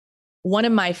one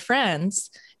of my friends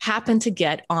happened to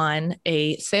get on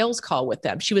a sales call with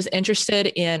them. She was interested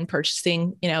in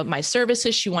purchasing, my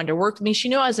services. She wanted to work with me. She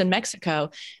knew I was in Mexico.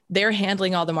 They're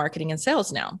handling all the marketing and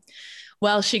sales now.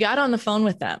 Well, she got on the phone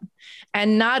with them,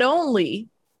 and not only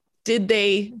did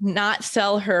they not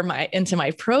sell her into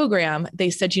my program, they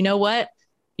said, you know what?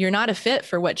 You're not a fit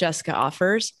for what Jessica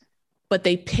offers, but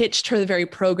they pitched her the very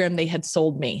program they had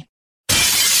sold me.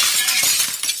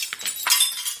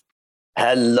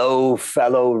 Hello,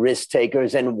 fellow risk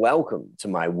takers, and welcome to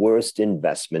my worst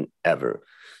investment ever.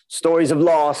 Stories of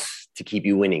loss to keep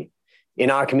you winning. In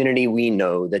our community, we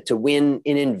know that to win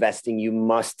in investing, you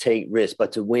must take risk,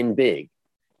 but to win big,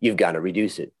 you've got to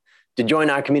reduce it. To join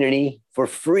our community for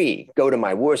free, go to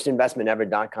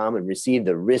myworstinvestmentever.com and receive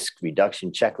the risk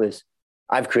reduction checklist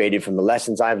I've created from the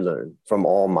lessons I've learned from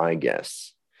all my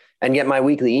guests, and get my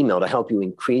weekly email to help you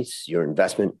increase your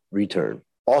investment return.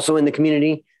 Also in the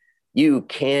community, you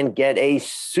can get a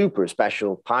super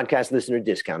special podcast listener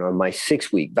discount on my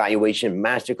 6-week valuation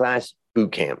masterclass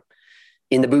bootcamp.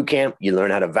 In the bootcamp, you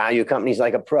learn how to value companies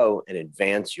like a pro and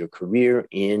advance your career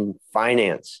in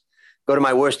finance. Go to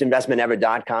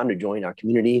myworstinvestmentever.com to join our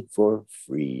community for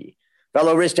free.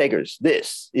 Fellow risk takers,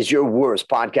 this is your worst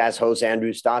podcast host,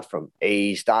 Andrew Stotz from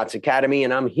A Stotz Academy,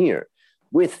 and I'm here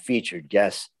with featured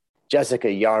guest, Jessica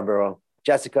Yarborough.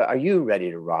 Jessica, are you ready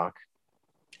to rock?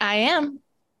 I am.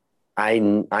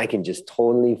 I can just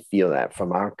totally feel that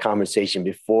from our conversation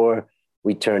before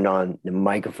we turned on the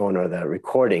microphone or the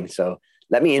recording. So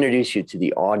let me introduce you to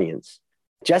the audience.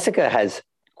 Jessica has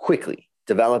quickly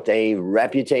developed a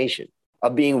reputation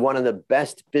of being one of the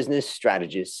best business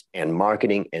strategists and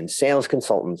marketing and sales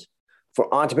consultants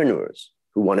for entrepreneurs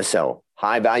who want to sell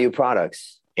high-value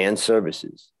products and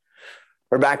services.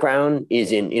 Her background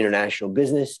is in international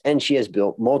business, and she has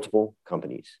built multiple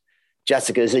companies.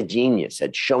 Jessica is a genius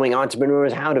at showing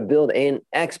entrepreneurs how to build an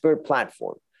expert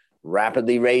platform,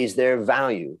 rapidly raise their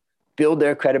value, build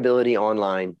their credibility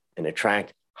online, and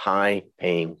attract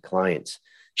high-paying clients.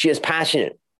 She is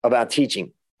passionate about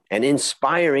teaching and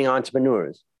inspiring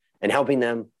entrepreneurs and helping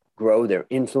them grow their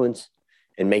influence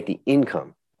and make the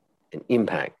income and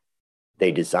impact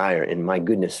they desire. And my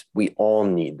goodness, we all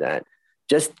need that.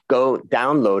 Just go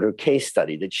download her case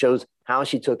study that shows how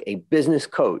she took a business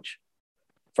coach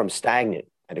from stagnant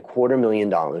at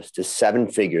 $250,000 to 7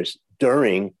 figures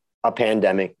during a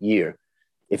pandemic year.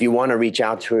 If you want to reach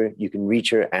out to her, you can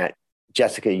reach her at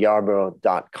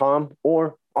jessicayarborough.com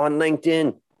or on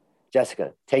LinkedIn.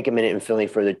 Jessica, take a minute and fill in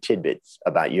further tidbits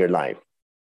about your life.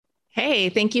 Hey,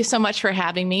 thank you so much for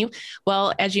having me.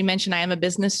 Well, as you mentioned, I am a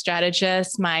business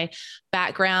strategist. My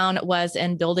background was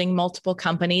in building multiple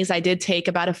companies. I did take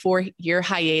about a 4-year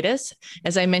hiatus,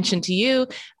 as I mentioned to you,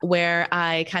 where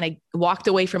I kind of walked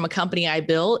away from a company I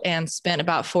built and spent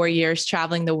about 4 years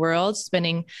traveling the world,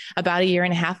 spending about 1.5 years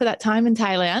of that time in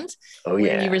Thailand,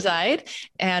 where you reside,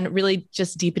 and really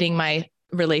just deepening my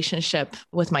relationship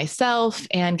with myself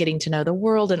and getting to know the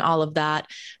world and all of that,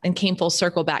 and came full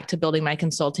circle back to building my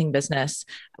consulting business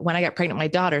when I got pregnant with my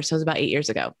daughter. So it was about 8 years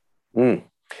ago. And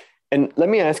let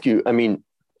me ask you,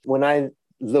 when I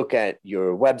look at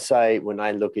your website, when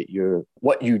I look at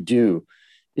what you do,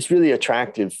 it's really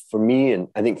attractive for me. And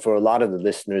I think for a lot of the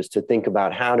listeners to think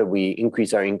about how do we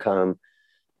increase our income,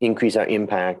 increase our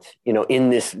impact, in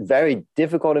this very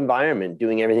difficult environment,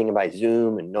 doing everything by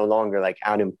Zoom and no longer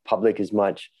out in public as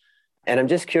much. And I'm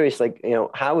just curious,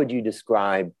 how would you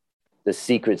describe the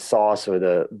secret sauce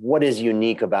or what is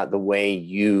unique about the way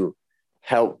you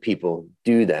help people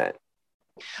do that?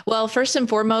 Well, first and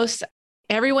foremost,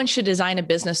 everyone should design a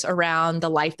business around the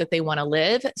life that they want to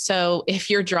live. So if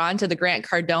you're drawn to the Grant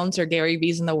Cardones or Gary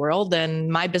V's in the world, then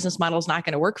my business model is not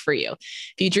going to work for you.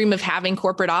 If you dream of having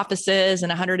corporate offices and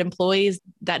 100 employees,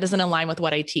 that doesn't align with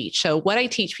what I teach. So what I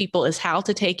teach people is how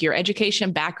to take your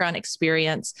education, background,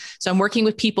 experience. So I'm working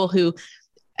with people who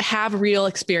have real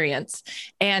experience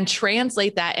and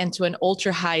translate that into an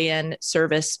ultra high-end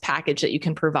service package that you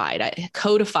can provide. I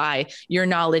codify your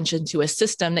knowledge into a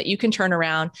system that you can turn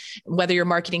around, whether you're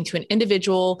marketing to an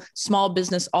individual, small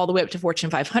business, all the way up to Fortune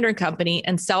 500 company,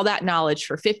 and sell that knowledge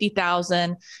for $50,000,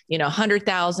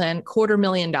 $100,000,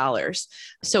 $250,000.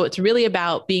 So it's really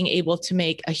about being able to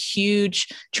make a huge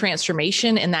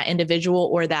transformation in that individual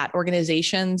or that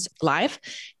organization's life,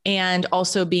 and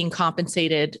also being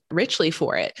compensated richly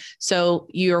for it. So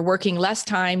you're working less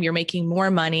time, you're making more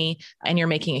money, and you're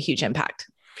making a huge impact.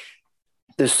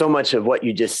 There's so much of what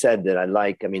you just said that I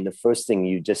like. The first thing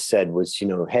you just said was,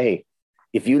 hey,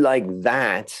 if you like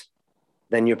that,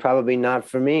 then you're probably not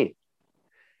for me.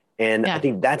 And I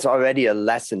think that's already a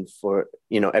lesson for,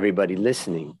 everybody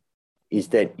listening, is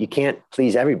that you can't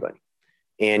please everybody.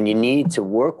 And you need to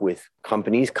work with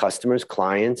companies, customers,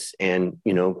 clients, and,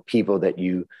 people that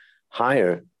you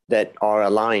hire that are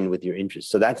aligned with your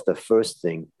interests. So that's the first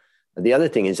thing. The other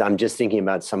thing is I'm just thinking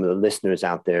about some of the listeners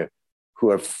out there who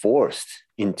are forced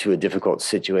into a difficult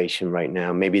situation right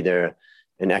now. Maybe they're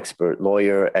an expert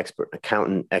lawyer, expert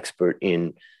accountant, expert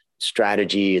in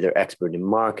strategy, they're expert in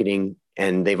marketing,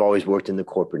 and they've always worked in the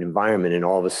corporate environment. And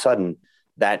all of a sudden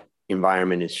that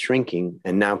environment is shrinking.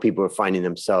 And now people are finding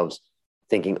themselves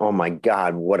thinking, oh my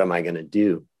God, what am I going to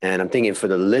do? And I'm thinking for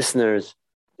the listeners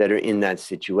that are in that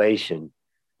situation,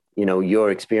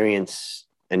 your experience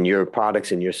and your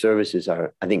products and your services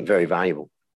are, I think, very valuable.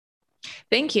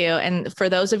 Thank you. And for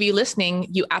those of you listening,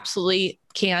 you absolutely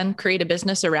can create a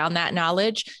business around that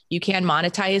knowledge. You can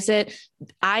monetize it.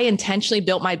 I intentionally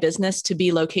built my business to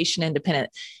be location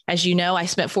independent. As you know, I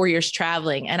spent 4 years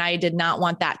traveling and I did not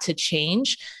want that to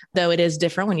change, though it is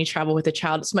different when you travel with a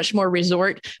child. It's much more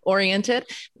resort oriented,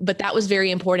 but that was very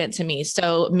important to me.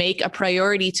 So make a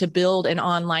priority to build an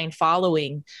online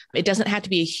following. It doesn't have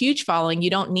to be a huge following. You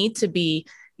don't need to be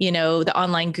the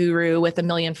online guru with 1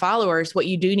 million followers. What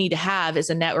you do need to have is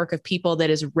a network of people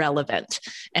that is relevant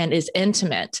and is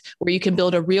intimate, where you can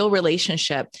build a real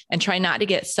relationship and try not to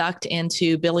get sucked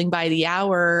into billing by the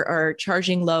hour or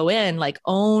charging low end. Like,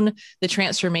 own the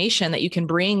transformation that you can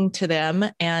bring to them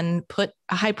and put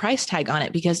a high price tag on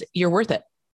it because you're worth it.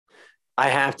 I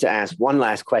have to ask one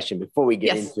last question before we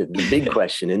get into the big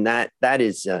question. And that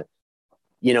is,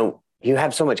 you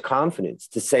have so much confidence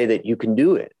to say that you can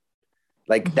do it.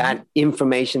 Like that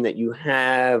information that you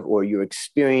have or your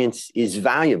experience is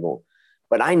valuable.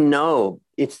 But I know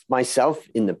it's myself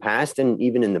in the past and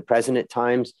even in the present at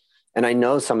times. And I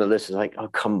know some of the listeners are like, oh,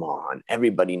 come on.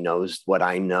 Everybody knows what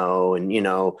I know. And,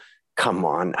 come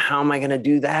on, how am I going to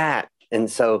do that? And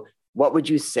so what would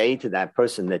you say to that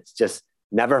person that's just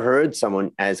never heard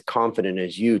someone as confident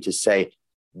as you to say,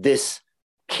 this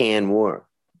can work?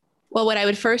 Well, what I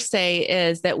would first say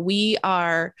is that we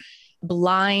are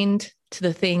blind to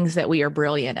the things that we are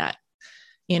brilliant at.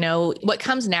 What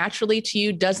comes naturally to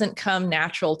you doesn't come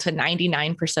natural to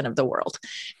 99% of the world.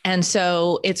 And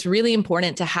so it's really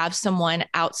important to have someone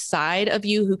outside of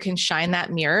you who can shine that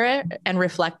mirror and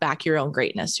reflect back your own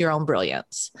greatness, your own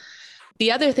brilliance.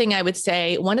 The other thing I would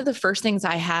say, one of the first things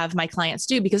I have my clients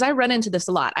do, because I run into this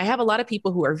a lot. I have a lot of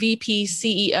people who are VPs,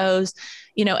 CEOs,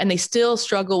 and they still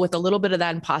struggle with a little bit of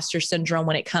that imposter syndrome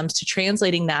when it comes to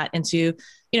translating that into,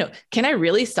 can I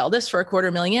really sell this for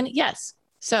 $250,000? Yes.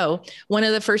 So one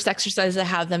of the first exercises I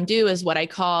have them do is what I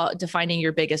call defining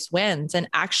your biggest wins, and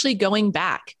actually going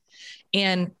back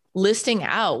and listing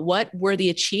out what were the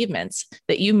achievements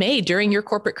that you made during your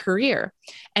corporate career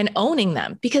and owning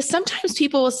them. Because sometimes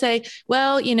people will say,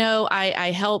 well,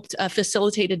 I helped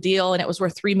facilitate a deal and it was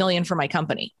worth $3 million for my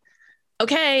company.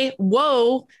 Okay.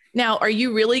 Whoa. Now, are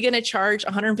you really going to charge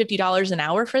 $150 an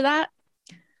hour for that?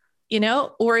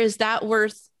 Or is that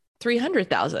worth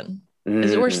 300,000?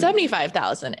 Is it worth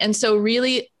 75,000? And so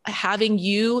really having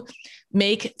you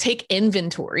take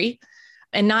inventory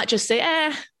and not just say,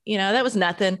 that was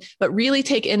nothing, but really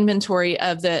take inventory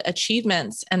of the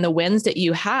achievements and the wins that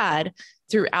you had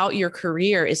throughout your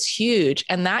career is huge.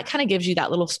 And that kind of gives you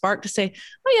that little spark to say,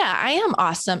 oh yeah, I am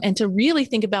awesome. And to really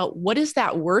think about what is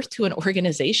that worth to an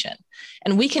organization?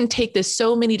 And we can take this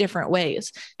so many different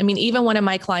ways. I mean, even one of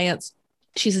my clients,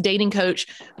 she's a dating coach,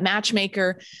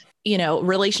 matchmaker,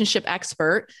 relationship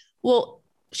expert. Well,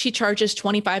 she charges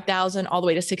 25,000 all the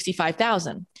way to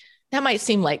 65,000. That might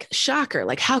seem like shocker.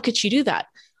 Like, how could she do that?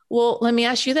 Well, let me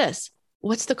ask you this.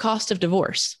 What's the cost of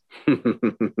divorce?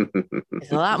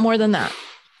 It's a lot more than that.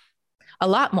 A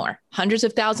lot more. Hundreds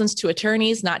of thousands to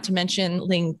attorneys, not to mention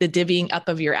the divvying up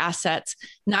of your assets,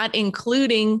 not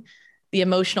including the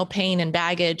emotional pain and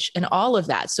baggage and all of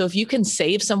that. So if you can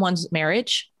save someone's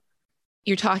marriage,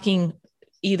 you're talking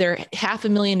either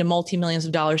 $500,000 to multi-millions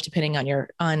of dollars, depending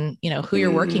on who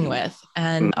you're working with,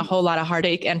 and a whole lot of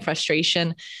heartache and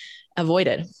frustration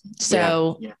avoided.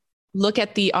 So look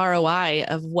at the ROI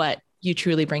of what you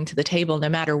truly bring to the table, no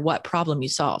matter what problem you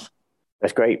solve.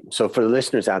 That's great. So for the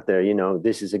listeners out there,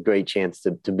 this is a great chance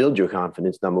to build your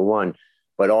confidence, number one,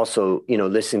 but also,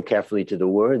 listen carefully to the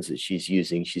words that she's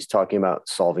using. She's talking about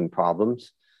solving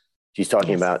problems. She's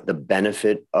talking about the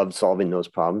benefit of solving those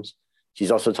problems. She's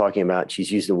also talking about,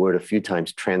 she's used the word a few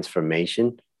times,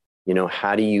 transformation.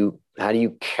 How do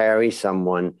you carry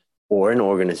someone or an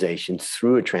organization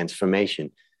through a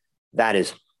transformation? That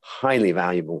is highly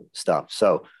valuable stuff.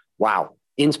 So, wow,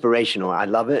 inspirational. I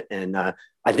love it. And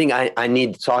I think I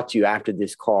need to talk to you after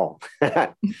this call.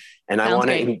 And I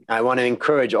want to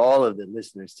encourage all of the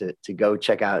listeners to go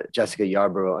check out Jessica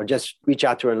Yarborough, or just reach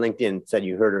out to her on LinkedIn and said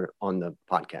you heard her on the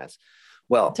podcast.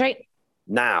 Well, that's right.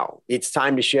 Now it's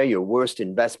time to share your worst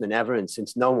investment ever. And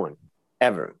since no one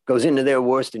ever goes into their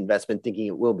worst investment thinking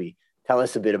it will be, tell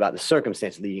us a bit about the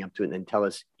circumstance leading up to it, and then tell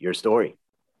us your story.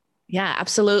 Yeah,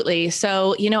 absolutely.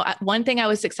 So, one thing I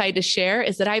was excited to share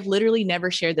is that I've literally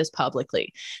never shared this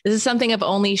publicly. This is something I've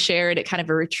only shared at kind of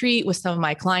a retreat with some of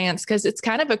my clients because it's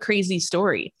kind of a crazy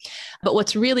story. But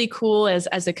what's really cool is,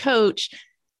 as a coach,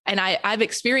 and I've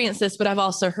experienced this, but I've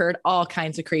also heard all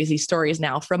kinds of crazy stories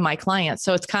now from my clients.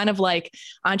 So it's kind of like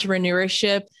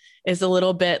entrepreneurship is a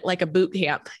little bit like a boot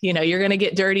camp. You're going to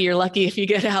get dirty. You're lucky if you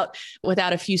get out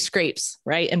without a few scrapes,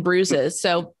 right? And bruises.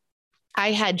 So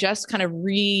I had just kind of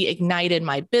reignited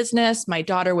my business. My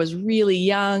daughter was really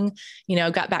young,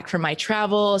 got back from my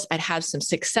travels. I'd had some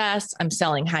success. I'm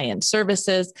selling high-end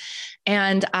services.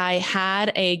 And I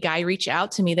had a guy reach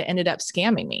out to me that ended up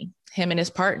scamming me, him and his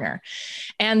partner.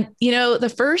 And,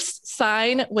 the first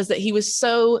sign was that he was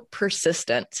so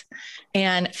persistent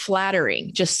and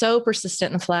flattering, just so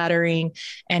persistent and flattering.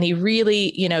 And he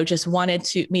really, just wanted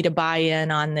me to buy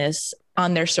in on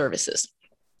their services.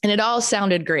 And it all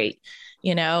sounded great.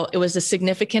 It was a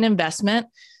significant investment,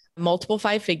 multiple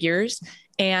 5 figures.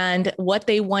 And what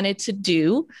they wanted to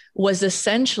do was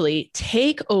essentially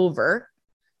take over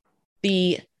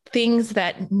the things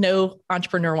that no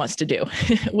entrepreneur wants to do,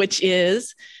 which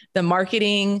is the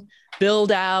marketing,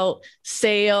 build out,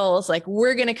 sales. Like,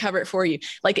 we're going to cover it for you.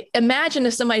 Like, imagine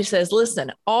if somebody says,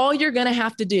 listen, all you're going to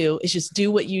have to do is just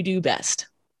do what you do best.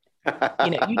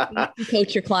 You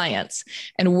coach your clients,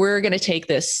 and we're going to take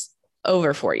this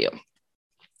over for you.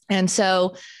 And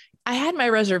so I had my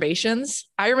reservations.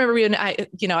 I remember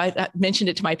I mentioned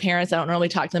it to my parents. I don't normally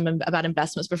talk to them about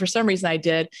investments, but for some reason I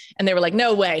did. And they were like,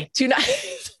 no way, too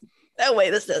nice. No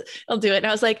way, I'll do it. And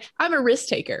I was like, I'm a risk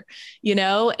taker,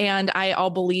 and I'll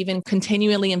believe in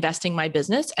continually investing my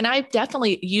business. And I've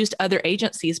definitely used other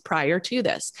agencies prior to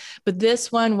this, but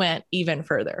this one went even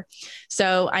further.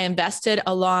 So I invested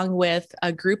along with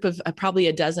a group of probably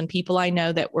a dozen people I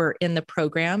know that were in the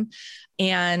program.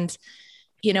 And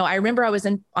I remember I was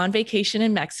on vacation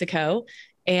in Mexico,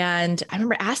 and I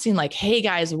remember asking, like, hey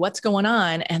guys, what's going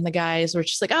on? And the guys were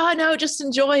just like, oh no, just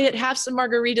enjoy it. Have some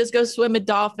margaritas, go swim with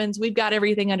dolphins. We've got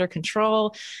everything under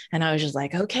control. And I was just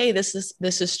like, okay, this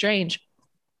is strange.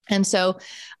 And so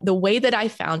the way that I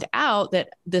found out that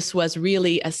this was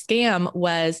really a scam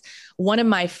was one of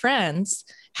my friends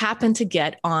happened to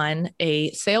get on a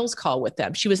sales call with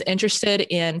them. She was interested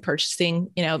in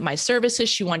purchasing, my services.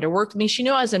 She wanted to work with me. She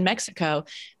knew I was in Mexico.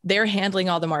 They're handling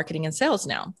all the marketing and sales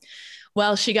now.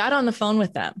 Well, she got on the phone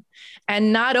with them,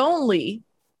 and not only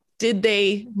did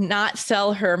they not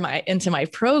sell her into my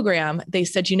program, they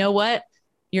said, you know what?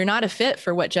 You're not a fit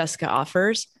for what Jessica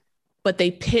offers, but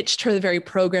they pitched her the very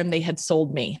program they had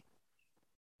sold me.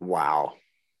 Wow.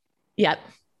 Yep.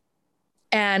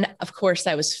 And of course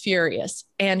I was furious,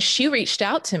 and she reached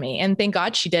out to me, and thank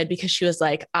God she did, because she was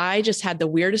like, I just had the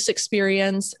weirdest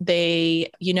experience. I've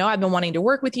been wanting to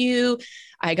work with you.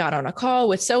 I got on a call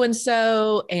with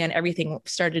so-and-so and everything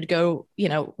started to go,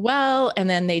 well. And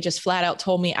then they just flat out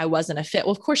told me I wasn't a fit.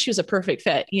 Well, of course she was a perfect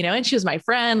fit, and she was my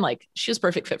friend, like she was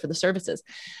perfect fit for the services,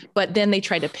 but then they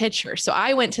tried to pitch her. So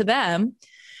I went to them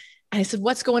and I said,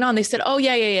 what's going on? They said, oh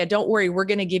yeah. Don't worry. We're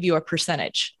going to give you a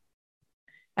percentage.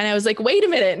 And I was like, wait a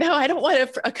minute. No, I don't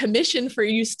want a commission for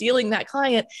you stealing that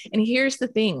client. And here's the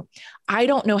thing. I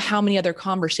don't know how many other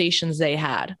conversations they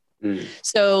had.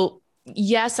 So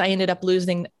yes, I ended up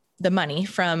losing the money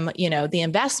from, the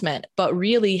investment, but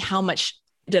really how much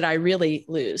did I really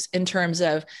lose in terms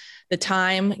of the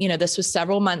time? This was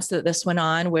several months that this went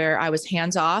on where I was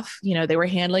hands off, they were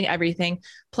handling everything.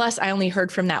 Plus I only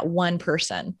heard from that one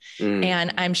person.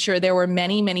 And I'm sure there were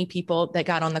many, many people that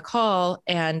got on the call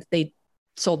and they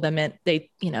sold them in, they,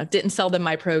 didn't sell them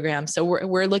my program. So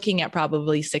we're looking at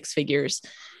probably 6 figures,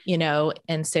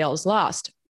 in sales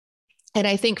lost. And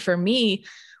I think for me,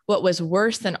 what was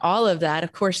worse than all of that,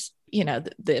 of course,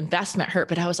 the investment hurt,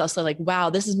 but I was also like, wow,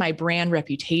 this is my brand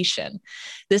reputation.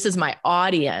 This is my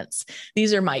audience.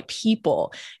 These are my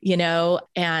people,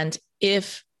 and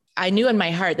if I knew in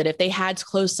my heart that if they had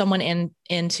closed someone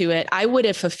into it, I would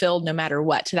have fulfilled no matter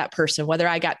what to that person, whether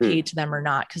I got paid to them or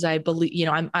not. Cause I believe,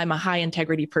 I'm a high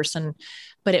integrity person,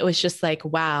 but it was just like,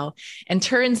 wow. And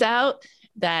turns out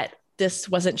that this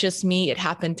wasn't just me. It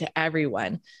happened to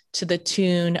everyone, to the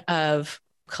tune of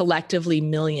collectively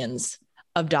millions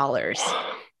of dollars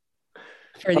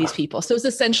for these people. So it's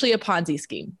essentially a Ponzi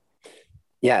scheme.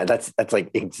 Yeah, that's like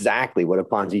exactly what a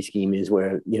Ponzi scheme is,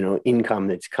 where, income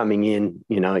that's coming in,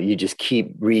 you just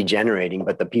keep regenerating,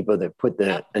 but the people that put the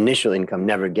Yep. initial income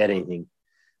never get anything,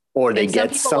 or they And some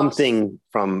get people lost. something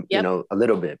from, Yep. a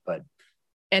little bit, but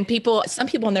And some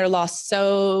people in there lost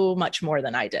so much more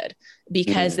than I did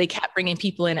because mm, they kept bringing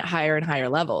people in at higher and higher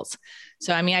levels.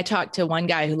 So, I mean, I talked to one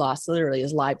guy who lost literally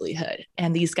his livelihood,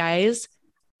 and these guys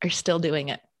are still doing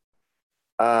it.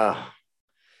 uh,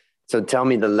 so tell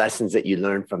me the lessons that you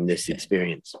learned from this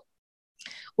experience.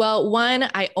 Well, one,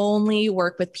 I only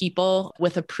work with people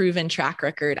with a proven track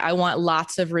record. I want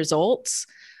lots of results,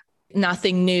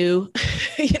 nothing new.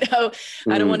 I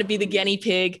don't want Mm, to be the guinea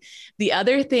pig. The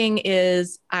other thing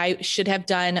is I should have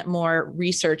done more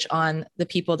research on the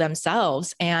people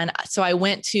themselves. And so I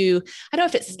went to, I don't know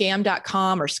if it's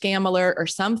scam.com or Scam Alert or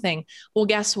something. Well,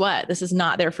 guess what? This is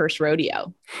not their first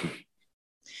rodeo.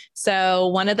 So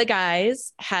one of the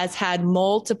guys has had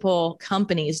multiple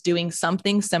companies doing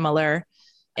something similar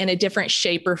in a different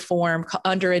shape or form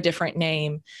under a different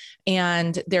name.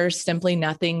 And there's simply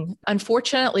nothing.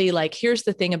 Unfortunately, like, here's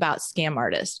the thing about scam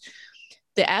artists.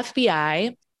 The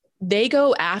FBI, they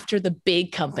go after the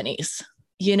big companies.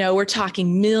 We're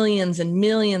talking millions and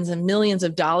millions and millions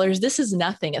of dollars. This is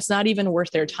nothing. It's not even worth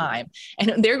their time.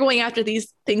 And they're going after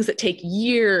these things that take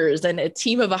years and a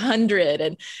team of 100.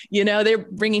 And, they're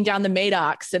bringing down the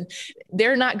Maddox, and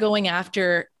they're not going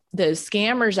after the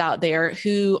scammers out there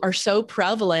who are so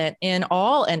prevalent in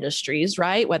all industries,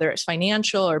 right? Whether it's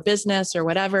financial or business or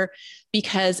whatever,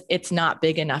 because it's not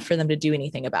big enough for them to do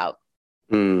anything about.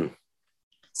 mm.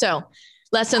 So,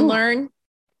 lesson learned.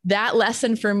 That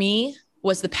lesson for me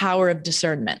was the power of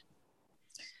discernment.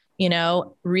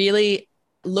 Really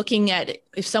looking at,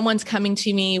 if someone's coming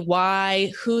to me,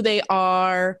 why, who they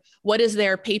are, what is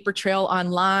their paper trail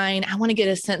online. I want to get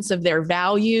a sense of their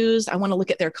values. I want to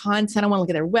look at their content. I want to look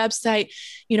at their website.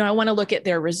 I want to look at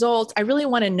their results. I really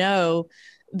want to know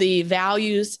the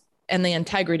values and the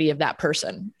integrity of that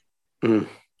person. Mm.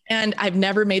 And I've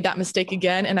never made that mistake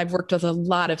again. And I've worked with a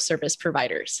lot of service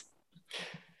providers.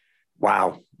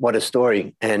 Wow, what a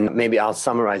story. And maybe I'll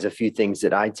summarize a few things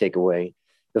that I take away.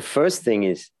 The first thing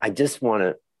is, I just want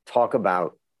to talk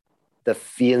about the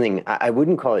feeling. I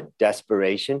wouldn't call it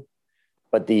desperation,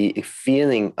 but the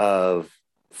feeling of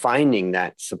finding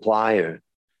that supplier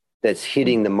that's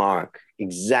hitting the mark,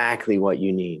 exactly what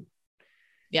you need.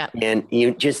 Yeah. And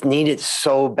you just need it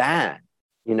so bad.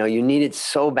 You need it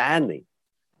so badly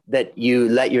that you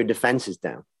let your defenses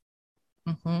down.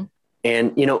 Mm-hmm.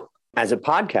 And, as a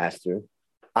podcaster,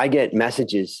 I get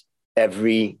messages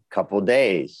every couple of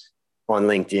days on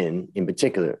LinkedIn in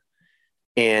particular,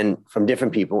 and from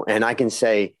different people. And I can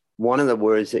say one of the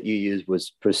words that you used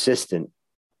was persistent.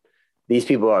 These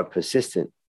people are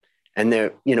persistent, and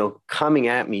they're, coming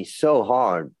at me so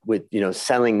hard with,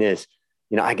 selling this.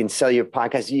 I can sell your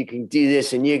podcast. You can do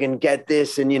this and you can get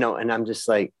this. And, and I'm just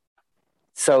like,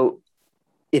 so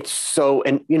it's so,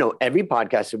 and, every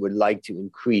podcaster would like to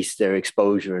increase their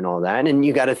exposure and all that. And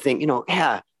you got to think,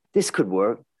 yeah, this could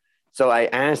work. So I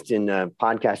asked in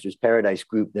Podcasters Paradise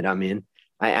group that I'm in,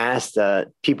 I asked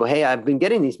people, hey, I've been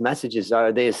getting these messages.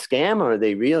 Are they a scam or are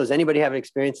they real? Does anybody have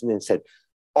experience? And they said,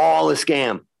 all a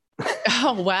scam.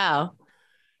 Oh, wow.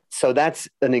 So that's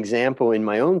an example in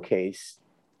my own case,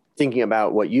 thinking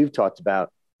about what you've talked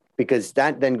about, because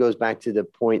that then goes back to the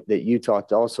point that you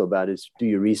talked also about, is do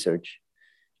your research.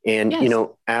 And, Yes.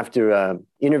 After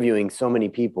interviewing so many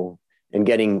people and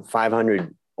getting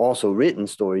 500 also written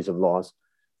stories of loss,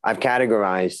 I've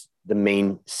categorized the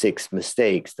main 6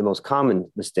 mistakes, the most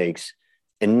common mistakes.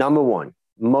 And number one,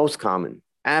 most common,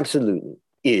 absolutely,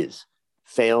 is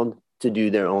failed to do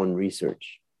their own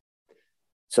research.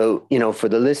 So, for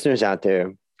the listeners out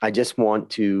there, I just want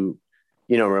to,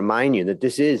 remind you that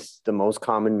this is the most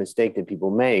common mistake that people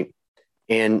make.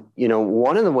 And,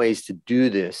 one of the ways to do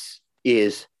this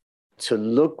is to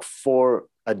look for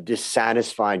a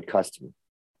dissatisfied customer.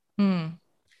 Mm.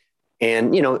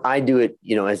 And, I do it,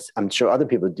 as I'm sure other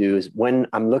people do, is when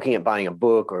I'm looking at buying a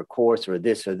book or a course or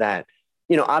this or that,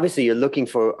 obviously you're looking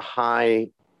for high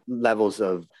levels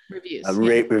of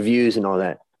reviews and all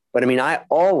that. But I mean, I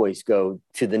always go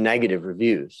to the negative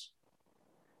reviews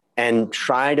and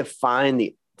try to find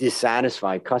the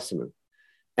dissatisfied customer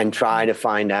and try to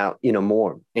find out,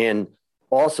 more. And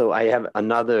also, I have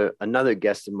another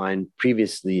guest of mine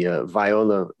previously,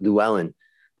 Viola Llewellyn,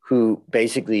 who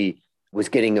basically was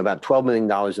getting about $12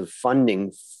 million of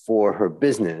funding for her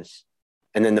business.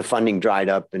 And then the funding dried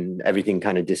up and everything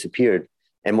kind of disappeared.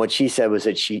 And what she said was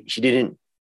that she didn't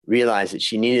realize that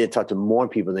she needed to talk to more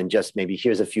people than just maybe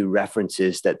here's a few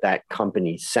references that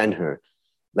company sent her.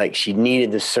 Like she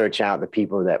needed to search out the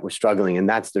people that were struggling. And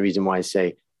that's the reason why I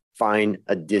say, find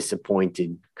a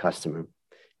disappointed customer.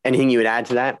 Anything you would add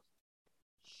to that?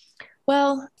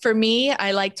 Well, for me,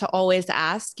 I like to always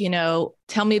ask,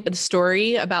 tell me the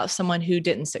story about someone who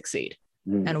didn't succeed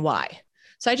and why.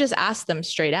 So I just ask them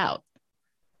straight out.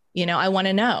 I want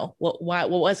to know what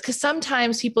was, because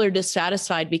sometimes people are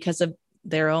dissatisfied because of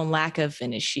their own lack of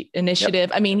initiative.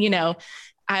 Yep. I mean,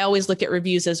 I always look at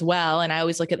reviews as well. And I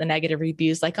always look at the negative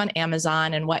reviews like on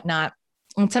Amazon and whatnot.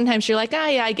 And sometimes you're like,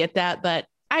 yeah, I get that, but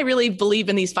I really believe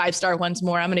in these 5-star ones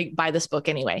more. I'm going to buy this book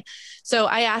anyway. So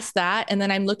I ask that. And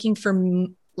then I'm looking for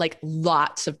like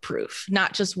lots of proof,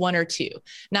 not just one or two,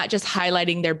 not just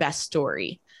highlighting their best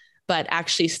story, but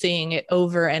actually seeing it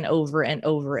over and over and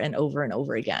over and over and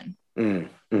over again.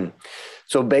 Mm-hmm.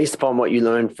 So based upon what you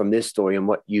learned from this story and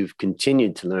what you've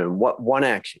continued to learn, what one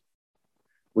action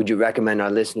would you recommend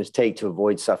our listeners take to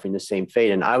avoid suffering the same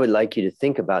fate? And I would like you to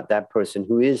think about that person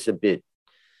who is a bit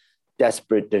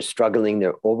desperate, they're struggling,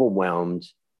 they're overwhelmed.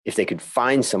 If they could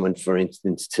find someone, for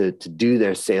instance, to do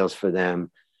their sales for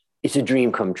them, it's a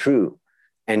dream come true.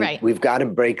 And right. We've got to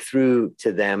break through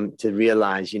to them to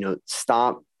realize,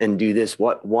 stop and do this.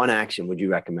 What one action would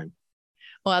you recommend?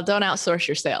 Well, don't outsource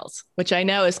your sales, which I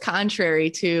know is contrary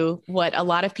to what a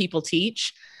lot of people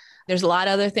teach. There's a lot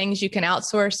of other things you can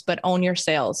outsource, but own your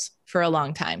sales for a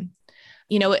long time.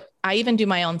 I even do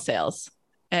my own sales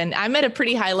and I'm at a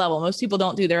pretty high level. Most people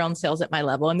don't do their own sales at my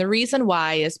level. And the reason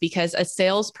why is because a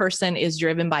salesperson is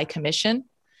driven by commission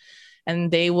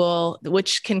and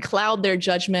which can cloud their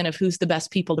judgment of who's the best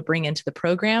people to bring into the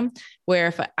program. Where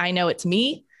if I know it's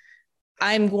me,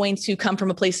 I'm going to come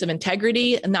from a place of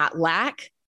integrity and not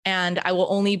lack. And I will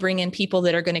only bring in people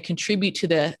that are going to contribute to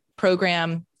the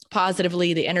program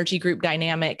positively, the energy group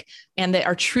dynamic, and that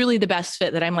are truly the best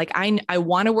fit that I'm like, I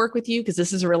want to work with you because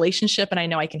this is a relationship and I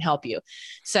know I can help you.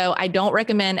 So I don't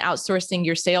recommend outsourcing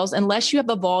your sales unless you have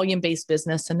a volume-based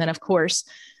business. And then of course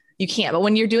you can't, but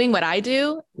when you're doing what I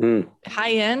do,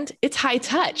 high end, it's high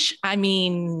touch. I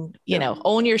mean,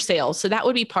 own your sales. So that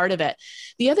would be part of it.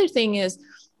 The other thing is,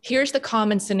 here's the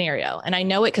common scenario. And I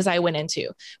know it because I went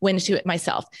into it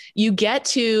myself. You get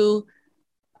to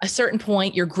a certain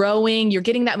point, you're growing, you're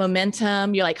getting that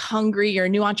momentum, you're like hungry, you're a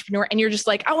new entrepreneur, and you're just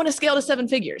like, I want to scale to 7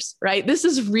 figures, right? This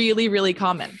is really, really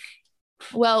common.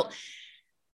 Well,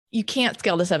 you can't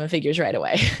scale to 7 figures right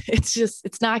away.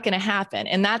 It's not going to happen.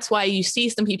 And that's why you see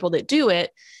some people that do it.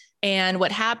 And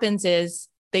what happens is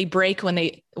they break when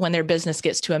their business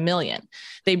gets to $1 million.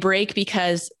 They break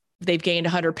because they've gained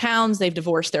 100 pounds, they've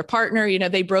divorced their partner,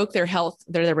 they broke their health,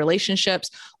 their relationships,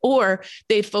 or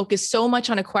they've focused so much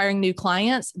on acquiring new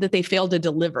clients that they failed to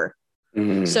deliver.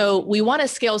 Mm-hmm. So we want to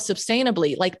scale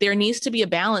sustainably. Like there needs to be a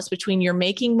balance between you're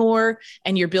making more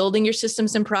and you're building your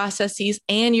systems and processes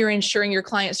and you're ensuring your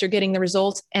clients are getting the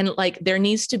results. And like there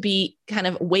needs to be kind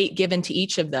of weight given to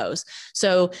each of those.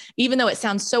 So even though it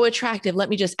sounds so attractive, let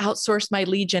me just outsource my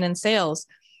lead gen and sales.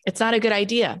 It's not a good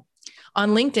idea.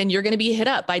 On LinkedIn, you're going to be hit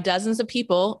up by dozens of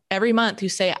people every month who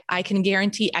say, I can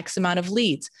guarantee X amount of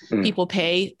leads. People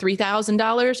pay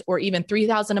 $3,000 or even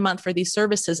 $3,000 a month for these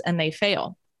services and they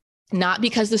fail. Not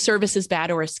because the service is bad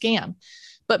or a scam,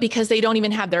 but because they don't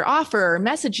even have their offer or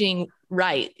messaging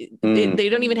right. They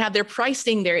don't even have their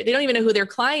pricing there. They don't even know who their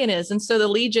client is. And so the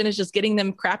lead gen is just getting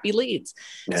them crappy leads.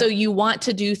 Yeah. So you want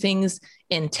to do things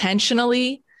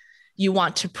intentionally. You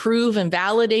want to prove and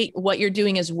validate what you're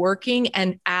doing is working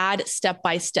and add step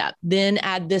by step, then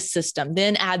add this system,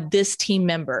 then add this team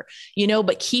member,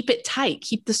 but keep it tight,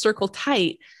 keep the circle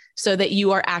tight so that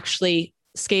you are actually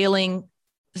scaling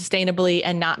sustainably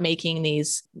and not making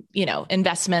these,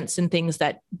 investments in things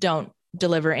that don't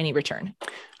deliver any return.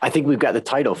 I think we've got the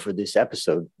title for this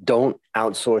episode. Don't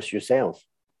outsource your sales.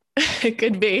 It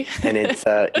could be. And it's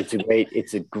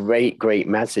a great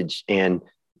message. And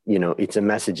it's a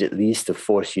message at least to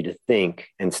force you to think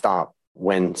and stop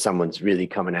when someone's really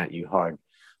coming at you hard.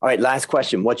 All right, last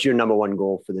question. What's your number one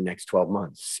goal for the next 12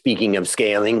 months? Speaking of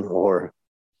scaling or...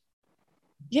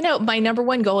 my number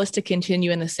one goal is to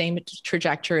continue in the same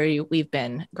trajectory we've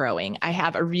been growing. I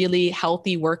have a really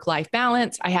healthy work-life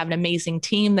balance. I have an amazing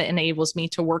team that enables me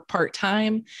to work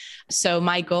part-time. So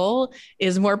my goal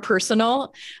is more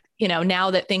personal. Now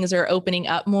that things are opening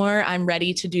up more, I'm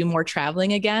ready to do more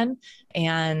traveling again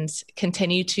and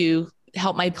continue to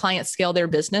help my clients scale their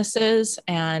businesses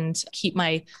and keep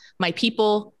my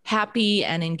people happy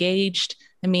and engaged.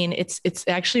 I mean, it's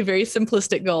actually very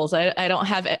simplistic goals.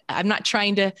 I'm not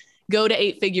trying to go to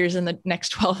 8 figures in the next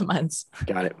 12 months.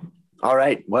 Got it. All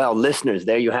right. Well, listeners,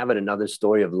 there you have it. Another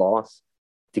story of loss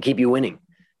to keep you winning.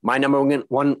 My number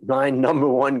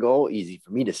one goal, easy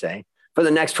for me to say, for the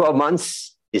next 12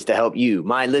 months is to help you,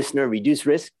 my listener, reduce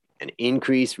risk and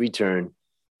increase return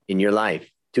in your life.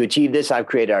 To achieve this, I've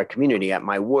created our community at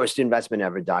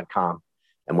myworstinvestmentever.com.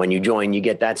 And when you join, you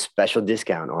get that special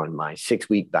discount on my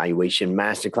 6-week valuation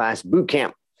masterclass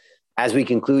bootcamp. As we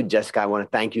conclude, Jessica, I want to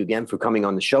thank you again for coming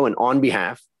on the show. And on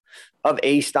behalf of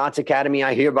A Stotz Academy,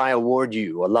 I hereby award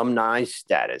you alumni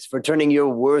status for turning your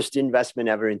worst investment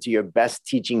ever into your best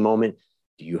teaching moment.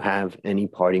 Do you have any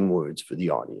parting words for the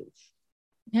audience?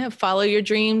 Yeah, follow your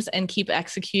dreams and keep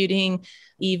executing.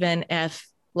 Even if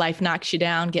life knocks you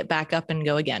down, get back up and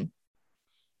go again.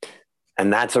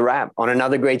 And that's a wrap on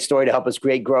another great story to help us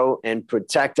create, grow, and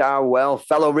protect our wealth.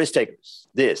 Fellow risk takers,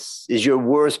 this is your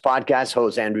worst podcast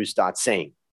host, Andrew Stotz,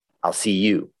 saying, I'll see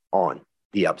you on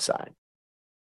the upside.